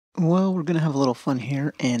Well, we're going to have a little fun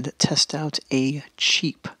here and test out a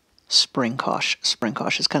cheap spring kosh. Spring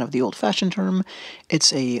kosh is kind of the old-fashioned term.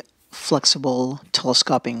 It's a flexible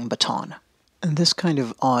telescoping baton. And this kind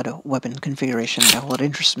of odd weapon configuration, well, it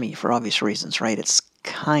interests me for obvious reasons, right? It's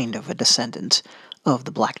kind of a descendant of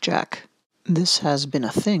the blackjack. This has been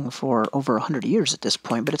a thing for over 100 years at this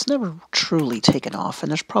point, but it's never truly taken off,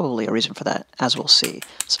 and there's probably a reason for that, as we'll see.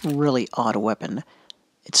 It's a really odd weapon.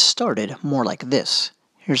 It started more like this.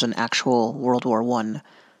 Here's an actual World War I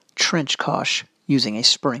trench kosh using a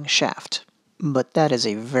spring shaft. But that is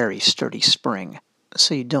a very sturdy spring,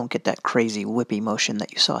 so you don't get that crazy whippy motion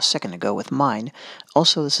that you saw a second ago with mine.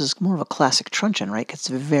 Also, this is more of a classic truncheon, right? It's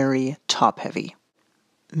very top-heavy.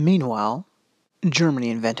 Meanwhile,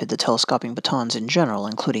 Germany invented the telescoping batons in general,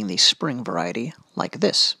 including the spring variety, like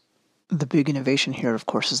this. The big innovation here, of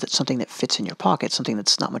course, is that something that fits in your pocket, something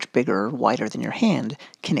that's not much bigger or wider than your hand,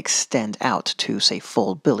 can extend out to, say,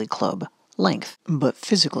 full billy club length. But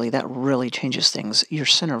physically, that really changes things. Your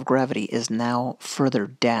center of gravity is now further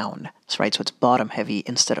down, right? So it's bottom heavy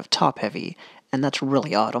instead of top heavy, and that's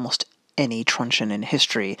really odd. Almost any truncheon in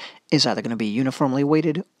history is either going to be uniformly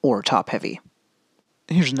weighted or top heavy.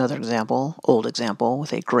 Here's another example, old example,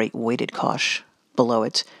 with a great weighted kosh below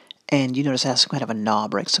it. And you notice it has some kind of a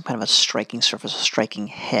knob, right? Some kind of a striking surface, a striking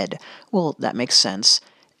head. Well, that makes sense,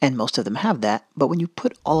 and most of them have that, but when you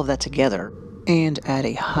put all of that together and add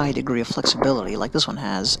a high degree of flexibility, like this one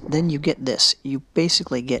has, then you get this. You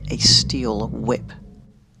basically get a steel whip.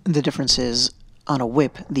 The difference is, on a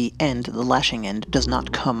whip, the end, the lashing end, does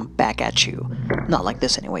not come back at you. Not like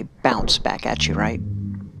this anyway, bounce back at you, right?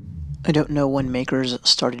 I don't know when makers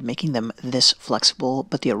started making them this flexible,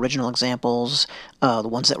 but the original examples, the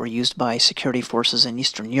ones that were used by security forces in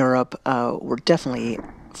Eastern Europe, were definitely,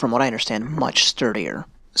 from what I understand, much sturdier.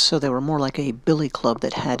 So they were more like a billy club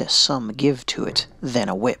that had some give to it than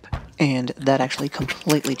a whip. And that actually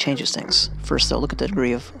completely changes things. First though, look at the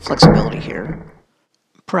degree of flexibility here.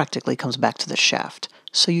 Practically comes back to the shaft,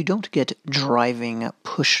 so you don't get driving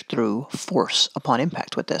push-through force upon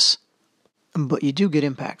impact with this. But you do get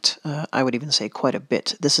impact. I would even say quite a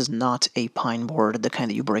bit. This is not a pine board, the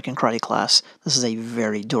kind that you break in karate class. This is a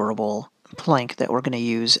very durable plank that we're going to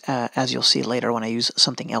use, as you'll see later when I use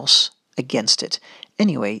something else against it.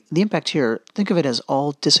 Anyway, the impact here, think of it as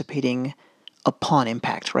all dissipating upon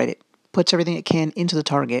impact, right? It puts everything it can into the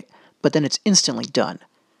target, but then it's instantly done.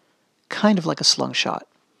 Kind of like a slingshot.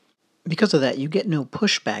 Because of that, you get no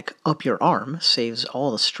pushback up your arm, saves all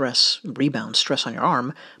the stress, rebound stress on your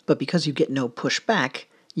arm, but because you get no pushback,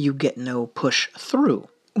 you get no push through,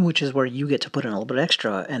 which is where you get to put in a little bit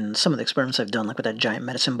extra, and some of the experiments I've done, like with that giant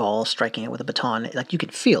medicine ball, striking it with a baton, like you can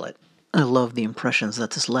feel it. I love the impressions that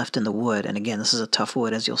this left in the wood, and again, this is a tough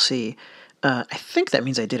wood, as you'll see. I think that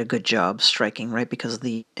means I did a good job striking, right, because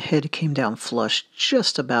the head came down flush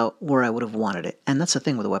just about where I would have wanted it, and that's the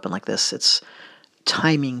thing with a weapon like this, it's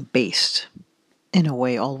timing based. In a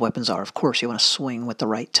way, all weapons are. Of course, you want to swing with the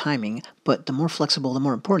right timing, but the more flexible, the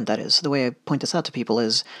more important that is. The way I point this out to people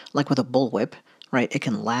is, like with a bullwhip, right? It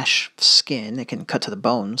can lash skin, it can cut to the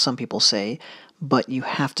bone, some people say, but you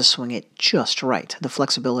have to swing it just right. The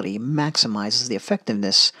flexibility maximizes the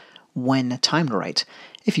effectiveness when timed right.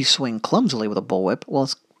 If you swing clumsily with a bullwhip, well,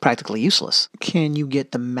 it's practically useless. Can you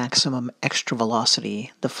get the maximum extra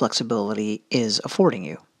velocity the flexibility is affording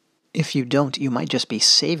you? If you don't, you might just be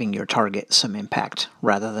saving your target some impact,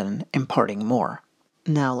 rather than imparting more.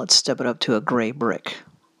 Now let's step it up to a gray brick.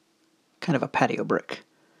 Kind of a patio brick.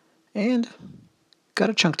 And got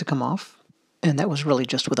a chunk to come off. And that was really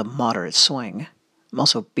just with a moderate swing. I'm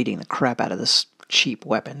also beating the crap out of this cheap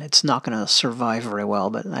weapon. It's not going to survive very well,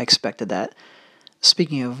 but I expected that.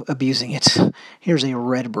 Speaking of abusing it, here's a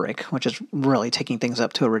red brick, which is really taking things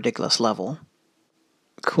up to a ridiculous level.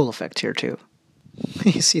 Cool effect here, too.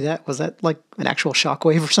 You see that? Was that like an actual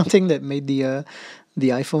shockwave or something that made the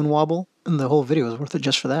iPhone wobble? And the whole video was worth it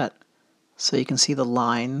just for that. So you can see the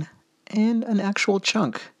line and an actual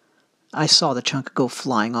chunk. I saw the chunk go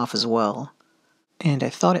flying off as well. And I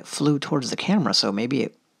thought it flew towards the camera, so maybe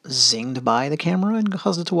it zinged by the camera and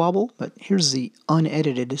caused it to wobble. But here's the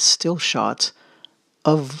unedited still shot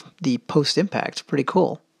of the post-impact. Pretty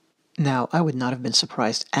cool. Now, I would not have been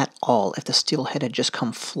surprised at all if the steel head had just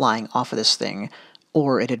come flying off of this thing,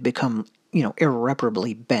 or it had become,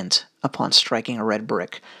 irreparably bent upon striking a red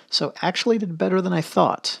brick. So actually did better than I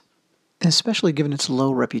thought. Especially given its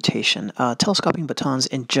low reputation. Telescoping batons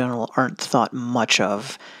in general aren't thought much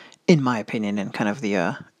of, in my opinion, in kind of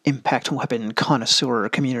the impact weapon connoisseur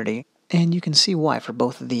community. And you can see why for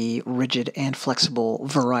both the rigid and flexible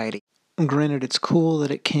variety. Granted, it's cool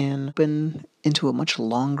that it can open into a much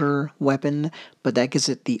longer weapon, but that gives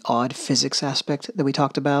it the odd physics aspect that we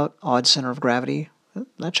talked about, odd center of gravity.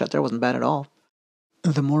 That shot there wasn't bad at all.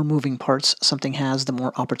 The more moving parts something has, the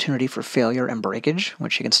more opportunity for failure and breakage,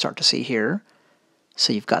 which you can start to see here.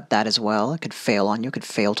 So you've got that as well. It could fail on you, it could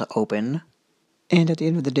fail to open. And at the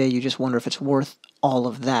end of the day, you just wonder if it's worth all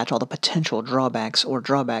of that, all the potential drawbacks,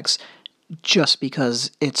 just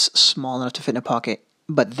because it's small enough to fit in a pocket,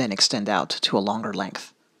 but then extend out to a longer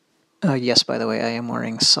length. Yes, by the way, I am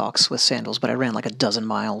wearing socks with sandals, but I ran like a dozen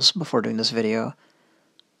miles before doing this video.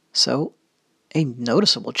 So, a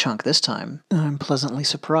noticeable chunk this time. I'm pleasantly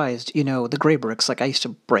surprised. You know, the gray bricks, like I used to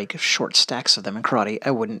break short stacks of them in karate.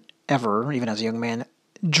 I wouldn't ever, even as a young man,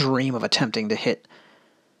 dream of attempting to hit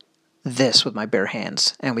this with my bare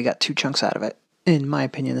hands, and we got 2 chunks out of it. In my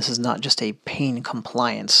opinion, this is not just a pain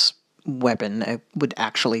compliance weapon. It would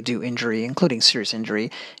actually do injury, including serious injury,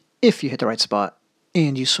 if you hit the right spot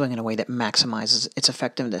and you swing in a way that maximizes its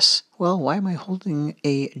effectiveness. Well, why am I holding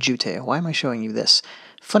a jute? Why am I showing you this?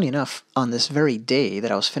 Funny enough, on this very day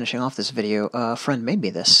that I was finishing off this video, a friend made me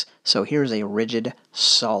this. So here's a rigid,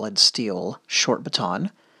 solid steel short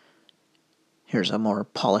baton. Here's a more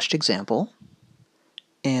polished example.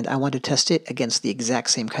 And I wanted to test it against the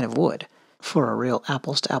exact same kind of wood for a real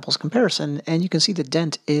apples-to-apples comparison, and you can see the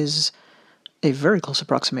dent is a very close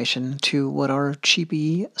approximation to what our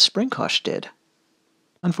cheapy Springkosh did.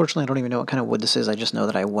 Unfortunately, I don't even know what kind of wood this is. I just know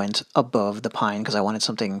that I went above the pine because I wanted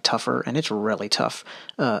something tougher, and it's really tough.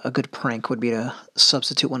 A good prank would be to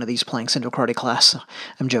substitute one of these planks into a karate class.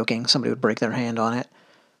 I'm joking. Somebody would break their hand on it.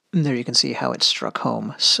 And there you can see how it struck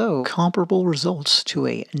home. So, comparable results to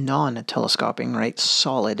a non-telescoping, right,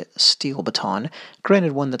 solid steel baton,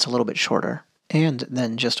 granted one that's a little bit shorter. And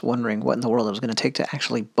then just wondering what in the world it was going to take to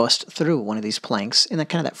actually bust through one of these planks in that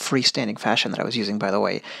kind of that freestanding fashion that I was using, by the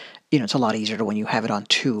way. You know, it's a lot easier when you have it on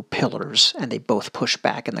 2 pillars and they both push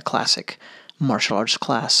back in the classic martial arts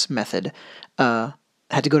class method. Had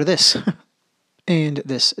to go to this. And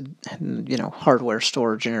this, hardware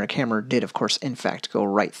store generic hammer did, of course, in fact, go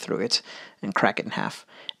right through it and crack it in half.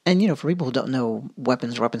 And, for people who don't know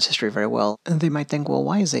weapons history very well, they might think, well,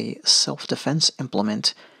 why is a self-defense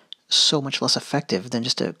implement so much less effective than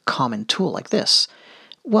just a common tool like this?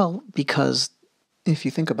 Well, because if you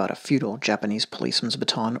think about a feudal Japanese policeman's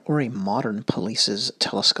baton or a modern police's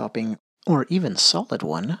telescoping or even solid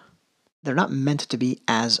one, they're not meant to be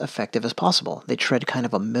as effective as possible. They tread kind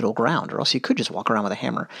of a middle ground, or else you could just walk around with a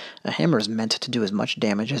hammer. A hammer is meant to do as much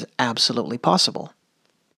damage as absolutely possible.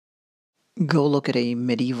 Go look at a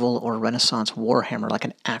medieval or Renaissance warhammer, like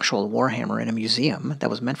an actual warhammer in a museum that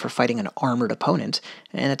was meant for fighting an armored opponent,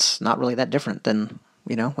 and it's not really that different than,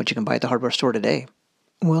 what you can buy at the hardware store today.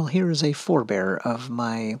 Well, here is a forebear of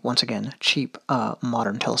my, once again, cheap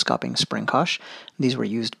modern telescoping Springkosh. These were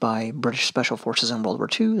used by British Special Forces in World War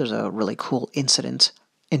II. There's a really cool incident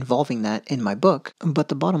involving that in my book. But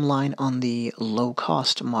the bottom line on the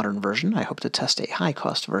low-cost modern version, I hope to test a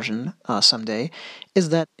high-cost version someday, is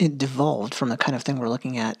that it devolved from the kind of thing we're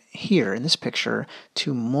looking at here in this picture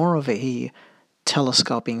to more of a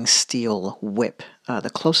telescoping steel whip. The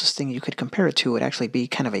closest thing you could compare it to would actually be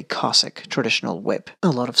kind of a Cossack traditional whip. A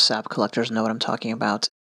lot of sap collectors know what I'm talking about.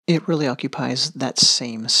 It really occupies that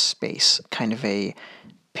same space, kind of a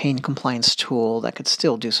pain compliance tool that could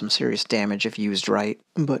still do some serious damage if used right,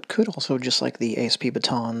 but could also, just like the ASP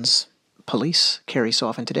batons police carry so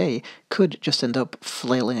often today, could just end up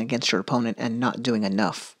flailing against your opponent and not doing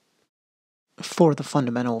enough for the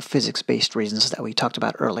fundamental physics-based reasons that we talked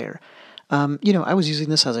about earlier. I was using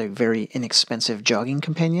this as a very inexpensive jogging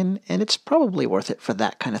companion, and it's probably worth it for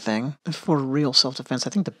that kind of thing. For real self-defense, I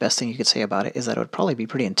think the best thing you could say about it is that it would probably be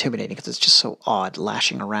pretty intimidating because it's just so odd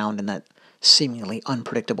lashing around in that seemingly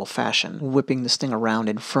unpredictable fashion. Whipping this thing around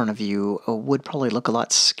in front of you would probably look a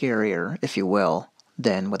lot scarier, if you will,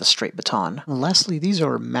 than with a straight baton. Lastly, these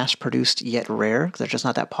are mass-produced yet rare, because they're just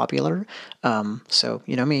not that popular. So,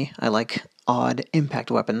 you know me, I like odd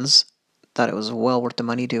impact weapons. Thought it was well worth the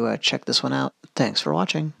money to check this one out. Thanks for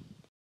watching.